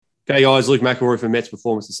Hey guys, Luke McElroy from Mets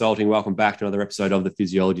Performance Consulting. Welcome back to another episode of the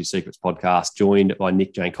Physiology Secrets podcast, joined by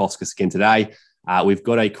Nick Jankowskis again today. We've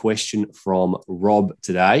got a question from Rob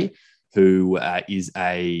today, who is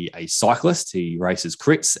a cyclist. He races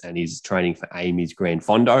crits and he's training for Amy's Grand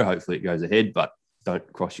Fondo. Hopefully it goes ahead, but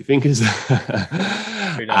don't cross your fingers.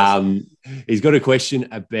 He's got a question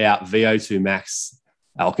about VO2 max,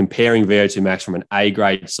 comparing VO2 max from an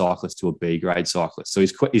A-grade cyclist to a B-grade cyclist. So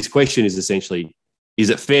his question is essentially, is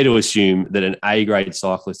it fair to assume that an A-grade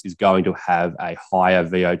cyclist is going to have a higher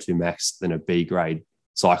VO2 max than a B-grade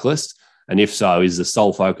cyclist? And if so, is the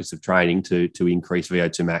sole focus of training to increase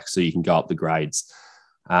VO2 max so you can go up the grades?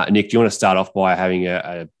 Nick, do you want to start off by having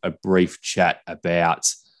a brief chat about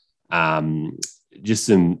just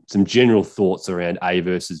some general thoughts around A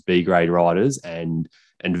versus B-grade riders and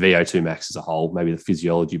VO2 max as a whole, maybe the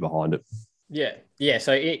physiology behind it? Yeah.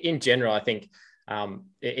 So in general, I think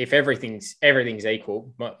if everything's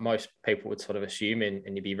equal, most people would sort of assume, and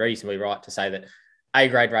you'd be reasonably right to say that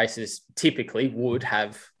A-grade races typically would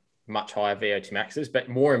have much higher VO2 maxes, but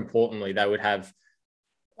more importantly, they would have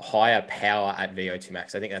higher power at VO2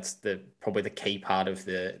 max. I think that's probably the key part of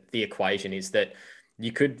the equation, is that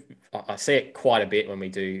I see it quite a bit when we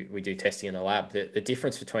do testing in the lab, that the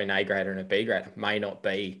difference between an A-grader and a B-grader may not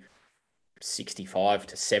be 65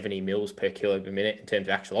 to 70 mils per kilo per minute in terms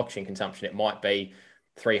of actual oxygen consumption. It might be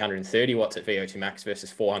 330 watts at VO2 max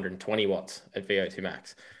versus 420 watts at VO2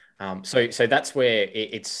 max. So that's where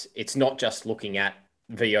it's not just looking at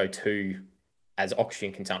VO2 as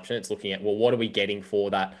oxygen consumption. It's looking at, well, what are we getting for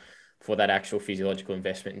that actual physiological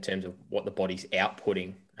investment in terms of what the body's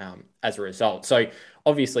outputting as a result. So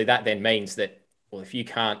obviously that then means that, well, if you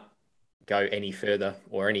can't go any further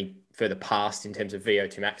or any further past in terms of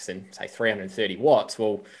VO2 max than say 330 watts,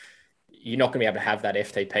 well, you're not going to be able to have that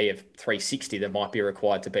FTP of 360 that might be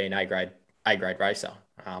required to be an A-grade racer.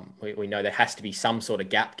 We know there has to be some sort of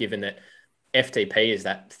gap, given that FTP is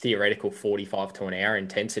that theoretical 45 to an hour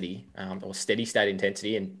intensity or steady state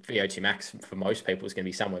intensity, and VO2 max for most people is going to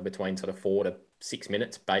be somewhere between sort of 4 to 6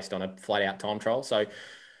 minutes based on a flat out time trial. So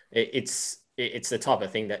it's the type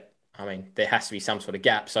of thing that, I mean, there has to be some sort of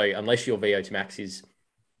gap. So unless your VO2 max is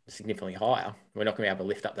significantly higher, we're not going to be able to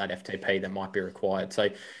lift up that FTP that might be required. So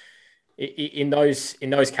in those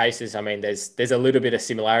cases, I mean, there's a little bit of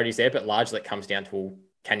similarities there, but largely it comes down to, well,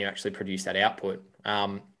 can you actually produce that output?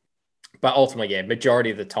 But ultimately, yeah,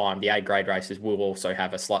 majority of the time, the A-grade races will also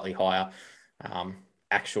have a slightly higher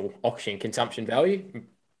actual oxygen consumption value.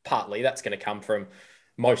 Partly that's going to come from,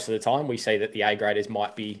 most of the time, we see that the A-graders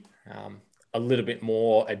might be a little bit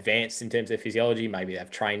more advanced in terms of physiology. Maybe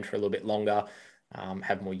they've trained for a little bit longer,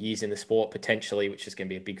 have more years in the sport potentially, which is going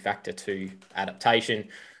to be a big factor to adaptation.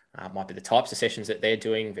 Might be the types of sessions that they're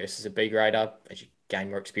doing versus a B-grader. As you gain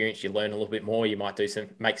more experience, you learn a little bit more. You might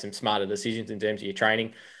make some smarter decisions in terms of your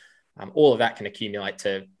training. All of that can accumulate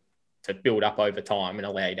to build up over time and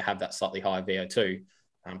allow you to have that slightly higher VO2.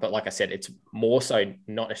 But like I said, it's more so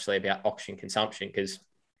not necessarily about oxygen consumption, because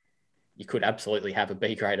you could absolutely have a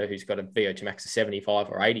B-grader who's got a VO2 max of 75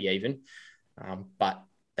 or 80 even, but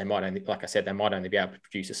they might only, like I said, they might only be able to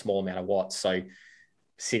produce a small amount of watts. So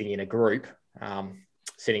sitting in a group,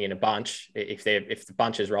 sitting in a bunch, if the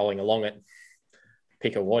bunch is rolling along at,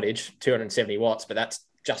 pick a wattage, 270 watts, but that's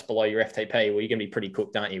just below your FTP, well, you're going to be pretty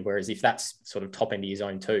cooked, aren't you? Whereas if that's sort of top end of your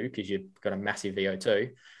zone 2, because you've got a massive VO2,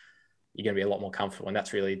 you're going to be a lot more comfortable. And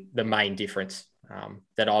that's really the main difference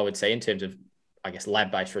that I would see in terms of, I guess,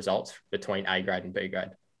 lab-based results between A-grade and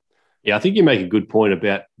B-grade. Yeah, I think you make a good point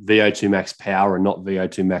about VO2 max power and not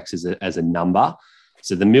VO2 max as a number.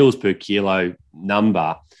 So the mils per kilo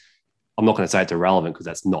number, I'm not going to say it's irrelevant because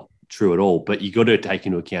that's not true at all, but you got to take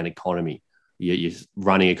into account economy, your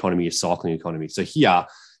running economy, your cycling economy. So here,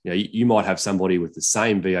 you might have somebody with the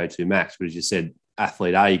same VO2 max, but as you said,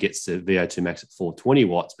 athlete A gets to VO2 max at 420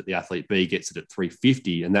 watts, but the athlete B gets it at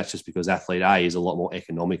 350. And that's just because athlete A is a lot more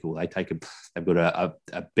economical. They've got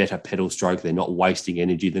a better pedal stroke. They're not wasting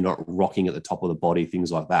energy. They're not rocking at the top of the body,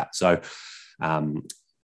 things like that. So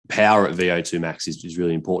power at VO2 max is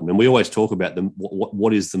really important. And we always talk about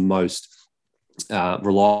what is the most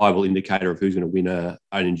reliable indicator of who's going to win an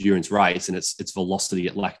endurance race, and it's velocity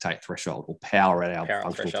at lactate threshold, or power at our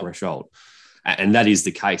functional threshold. And that is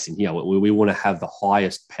the case in here. We want to have the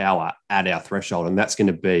highest power at our threshold, and that's going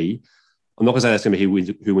to be, I'm not going to say that's going to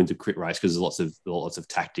be who wins a crit race, because there's lots of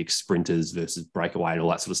tactics, sprinters versus breakaway and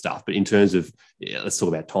all that sort of stuff. But in terms of, let's talk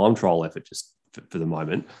about time trial effort just for the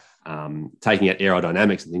moment, taking out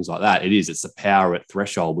aerodynamics and things like that, it's the power at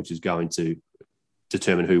threshold which is going to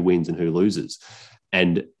determine who wins and who loses.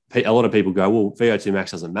 And a lot of people go, well, VO2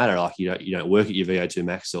 max doesn't matter. Like you don't work at your VO2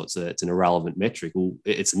 max, so it's an irrelevant metric. Well,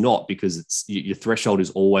 it's not, because your threshold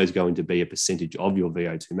is always going to be a percentage of your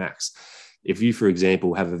VO2 max. If you, for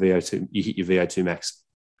example, have you hit your VO2 max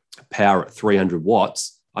power at 300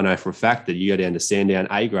 watts, I know for a fact that you go down to Sandown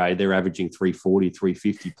A grade, they're averaging 340,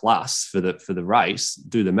 350 plus for the race.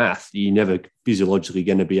 Do the math. You're never physiologically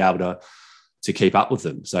going to be able to keep up with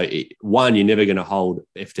them. So one, you're never going to hold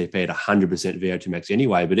FTP at 100% VO2 max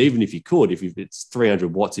anyway. But even if you could, if it's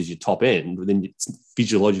 300 watts is your top end, then it's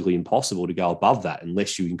physiologically impossible to go above that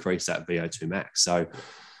unless you increase that VO2 max. So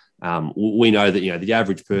we know that, the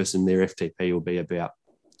average person, their FTP will be about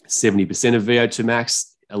 70% of VO2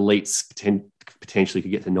 max. Elites potentially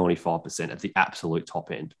could get to 95% at the absolute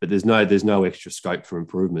top end, but there's no extra scope for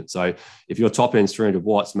improvement. So if your top end's 300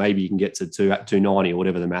 watts, maybe you can get to 290 or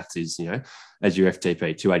whatever the maths is, as your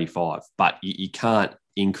FTP, 285, but you can't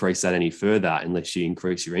increase that any further unless you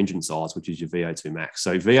increase your engine size, which is your VO2 max.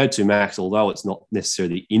 So VO2 max, although it's not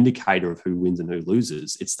necessarily the indicator of who wins and who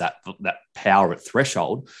loses, it's that power at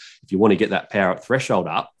threshold. If you want to get that power at threshold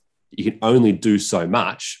up, you can only do so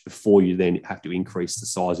much before you then have to increase the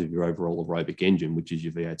size of your overall aerobic engine, which is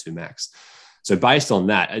your VO2 max. So based on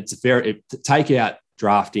that, take out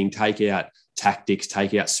drafting, take out tactics,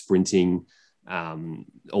 take out sprinting,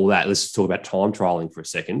 all that. Let's just talk about time trialing for a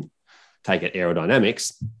second. Take out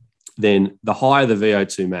aerodynamics. Then the higher the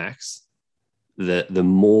VO2 max, the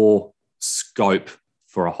more scope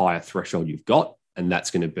for a higher threshold you've got, and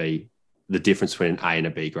that's going to be the difference between an A and a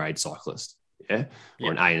B grade cyclist. Yeah.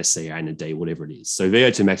 Or an A and a C, A and a D, whatever it is. So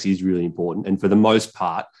VO2 max is really important. And for the most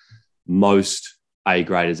part, most A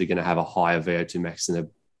graders are going to have a higher VO2 max than a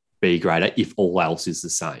B grader if all else is the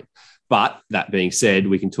same. But that being said,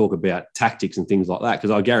 we can talk about tactics and things like that,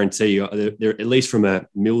 because I guarantee you, there, at least from a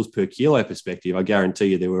mils per kilo perspective, I guarantee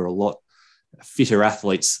you there were a lot fitter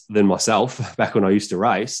athletes than myself back when I used to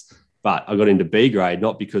race. But I got into B grade,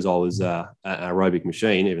 not because I was an aerobic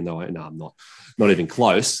machine, even though I'm not even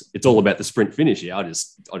close. It's all about the sprint finish. Yeah, I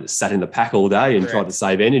just sat in the pack all day and tried to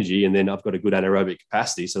save energy, and then I've got a good anaerobic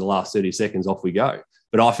capacity. So the last 30 seconds, off we go.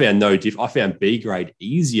 But I found B grade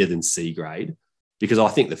easier than C grade because I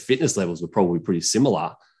think the fitness levels were probably pretty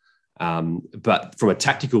similar. But from a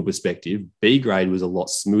tactical perspective, B grade was a lot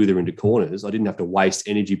smoother into corners. I didn't have to waste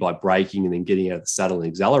energy by braking and then getting out of the saddle and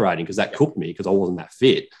accelerating, because that cooked me because I wasn't that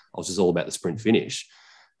fit. I was just all about the sprint finish.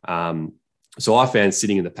 So I found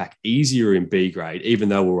sitting in the pack easier in B grade, even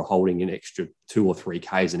though we were holding an extra 2 or 3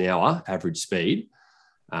 Ks an hour average speed.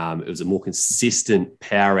 It was a more consistent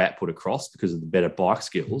power output across because of the better bike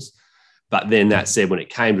skills. But then that said, when it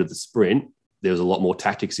came to the sprint, there was a lot more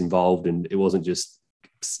tactics involved, and it wasn't just,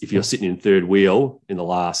 if you're sitting in third wheel in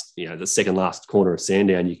the second last corner of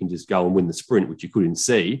Sandown, you can just go and win the sprint, which you couldn't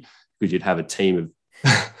see because you'd have a team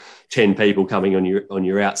of 10 people coming on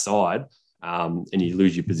your outside, and you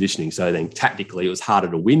lose your positioning. So then tactically it was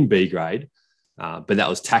harder to win B grade, but that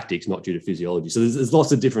was tactics, not due to physiology. So there's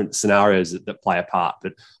lots of different scenarios that play a part.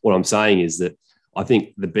 But what I'm saying is that I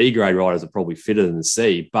think the B grade riders are probably fitter than the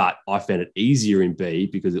C, but I found it easier in B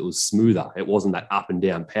because it was smoother. It wasn't that up and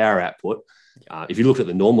down power output. If you looked at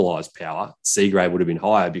the normalized power, C grade would have been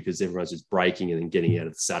higher because everyone's just braking and then getting out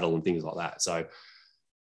of the saddle and things like that. So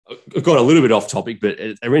I've got a little bit off topic, but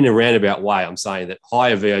in a roundabout way, I'm saying that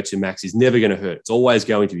higher VO2 max is never going to hurt. It's always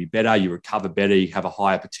going to be better. You recover better. You have a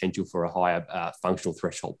higher potential for a higher functional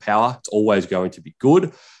threshold power. It's always going to be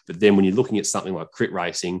good. But then when you're looking at something like crit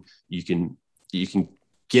racing, you can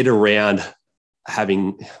get around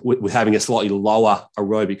having a slightly lower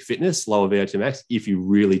aerobic fitness, lower VO2 max, if you're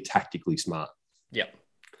really tactically smart.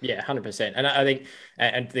 Yeah, 100%. And I think,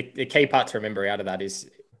 and the key part to remember out of that is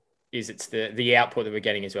it's the output that we're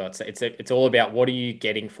getting as well. It's all about what are you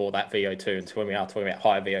getting for that VO2. And so when we are talking about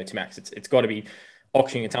higher VO2 max, it's got to be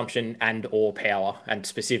oxygen consumption and or power, and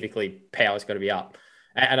specifically power's got to be up.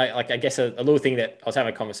 And I guess a little thing that I was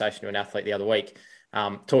having a conversation with an athlete the other week,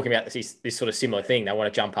 talking about this sort of similar thing. They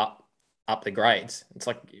want to jump up the grades. It's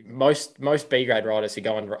like most B grade riders who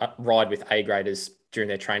go and ride with A graders during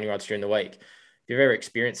their training rides during the week, if you've ever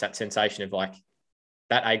experienced that sensation of like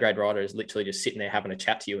that A grade rider is literally just sitting there having a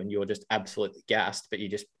chat to you and you're just absolutely gassed, but you're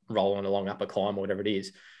just rolling along up a climb or whatever it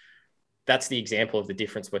is. That's the example of the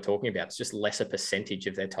difference we're talking about. It's just lesser percentage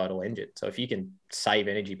of their total engine. So if you can save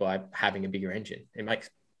energy by having a bigger engine, it makes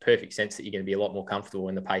perfect sense that you're going to be a lot more comfortable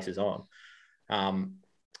when the pace is on.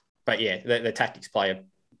 But yeah, the tactics play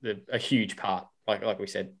a huge part. Like we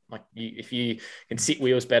said, if you can sit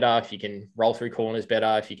wheels better, if you can roll through corners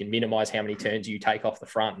better, if you can minimize how many turns you take off the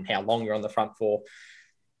front and how long you're on the front for,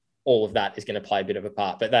 all of that is going to play a bit of a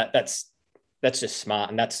part. But that's just smart,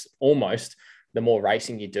 and that's almost the more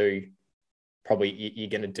racing you do, probably you're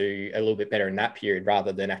going to do a little bit better in that period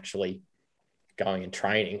rather than actually going and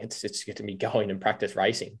training. It's going to be going and practice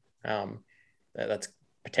racing. That's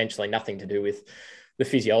potentially nothing to do with the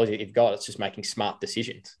physiology that you've got. It's just making smart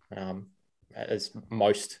decisions. As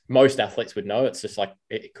most athletes would know, it's just like,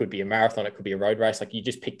 it could be a marathon, it could be a road race. Like, you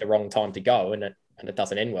just pick the wrong time to go and it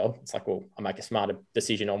doesn't end well. It's like, well, I make a smarter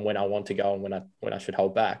decision on when I want to go and when I should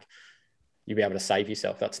hold back. You'll be able to save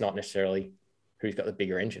yourself. That's not necessarily who's got the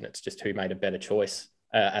bigger engine. It's just who made a better choice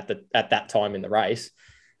at that time in the race,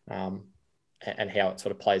 and how it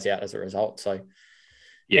sort of plays out as a result. So,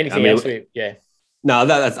 anything else? No,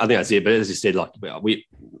 I think that's it. But as you said, like,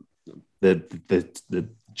 the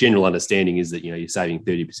general understanding is that, you're saving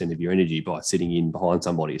 30% of your energy by sitting in behind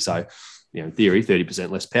somebody. So, in theory, 30%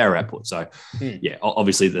 less power output. So,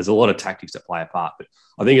 obviously there's a lot of tactics that play a part. But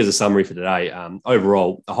I think as a summary for today,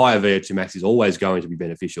 overall, a higher VO2 max is always going to be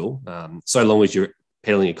beneficial, so long as your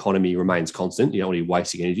pedaling economy remains constant. You don't want to be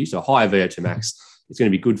wasting energy. So a higher VO2 max is going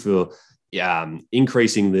to be good for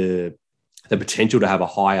increasing the potential to have a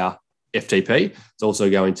higher FTP. It's also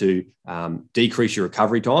going to decrease your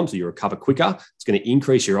recovery time, so you recover quicker. It's going to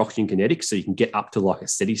increase your oxygen kinetics, so you can get up to like a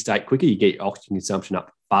steady state quicker. You get your oxygen consumption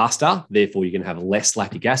up faster, therefore you're going to have less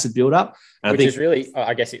lactic acid buildup. Which is really,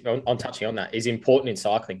 I guess, on touching on that, is important in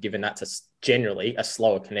cycling, given that's generally a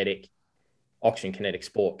slower oxygen kinetic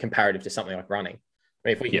sport comparative to something like running. I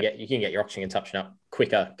mean, if you can get your oxygen consumption up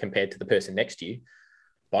quicker compared to the person next to you,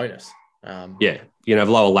 bonus. You can have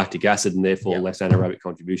lower lactic acid and therefore less anaerobic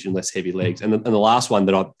contribution, less heavy legs. And the last one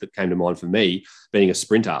that came to mind for me, being a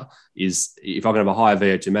sprinter, is if I can have a higher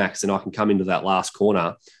VO2 max, then I can come into that last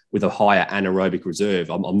corner with a higher anaerobic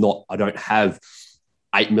reserve. I don't have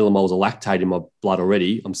 8 millimoles of lactate in my blood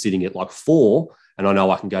already. I'm sitting at like 4, and I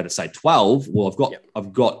know I can go to say 12. Well,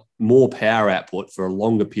 I've got more power output for a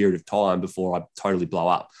longer period of time before I totally blow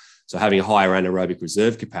up. So having a higher anaerobic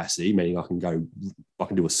reserve capacity, meaning I can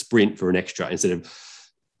do a sprint for an extra, instead of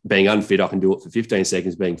being unfit, I can do it for 15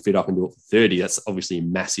 seconds. Being fit, I can do it for 30. That's obviously a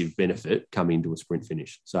massive benefit coming into a sprint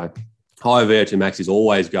finish. So higher VO2 max is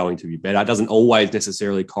always going to be better. It doesn't always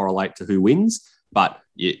necessarily correlate to who wins, but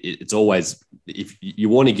it's always, if you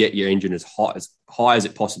want to get your engine as high as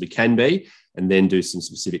it possibly can be, and then do some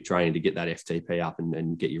specific training to get that FTP up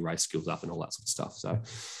and get your race skills up and all that sort of stuff. So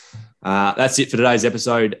that's it for today's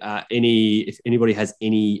episode. If anybody has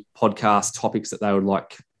any podcast topics that they would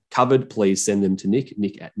like covered, please send them to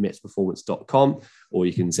nick@metsperformance.com, or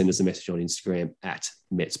you can send us a message on Instagram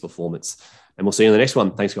 @metsperformance. And we'll see you in the next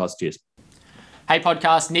one. Thanks, guys. Cheers. Hey,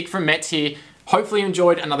 podcast. Nick from Mets here. Hopefully you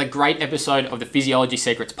enjoyed another great episode of the Physiology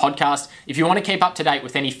Secrets podcast. If you want to keep up to date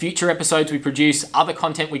with any future episodes we produce, other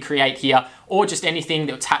content we create here, or just anything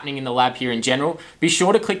that's happening in the lab here in general, be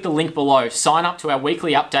sure to click the link below. Sign up to our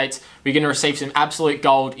weekly updates. We're going to receive some absolute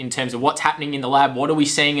gold in terms of what's happening in the lab, what are we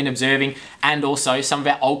seeing and observing, and also some of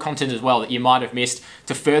our old content as well that you might have missed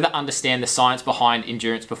to further understand the science behind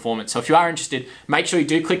endurance performance. So if you are interested, make sure you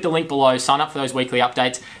do click the link below, sign up for those weekly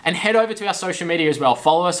updates, and head over to our social media as well.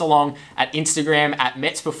 Follow us along at Instagram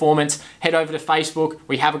 @MetsPerformance. Head over to Facebook.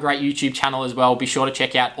 We have a great YouTube channel as well. Be sure to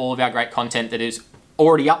check out all of our great content that is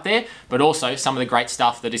already up there, but also some of the great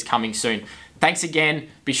stuff that is coming soon. Thanks again.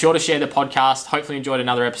 Be sure to share the podcast. Hopefully you enjoyed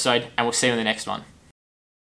another episode, and we'll see you in the next one.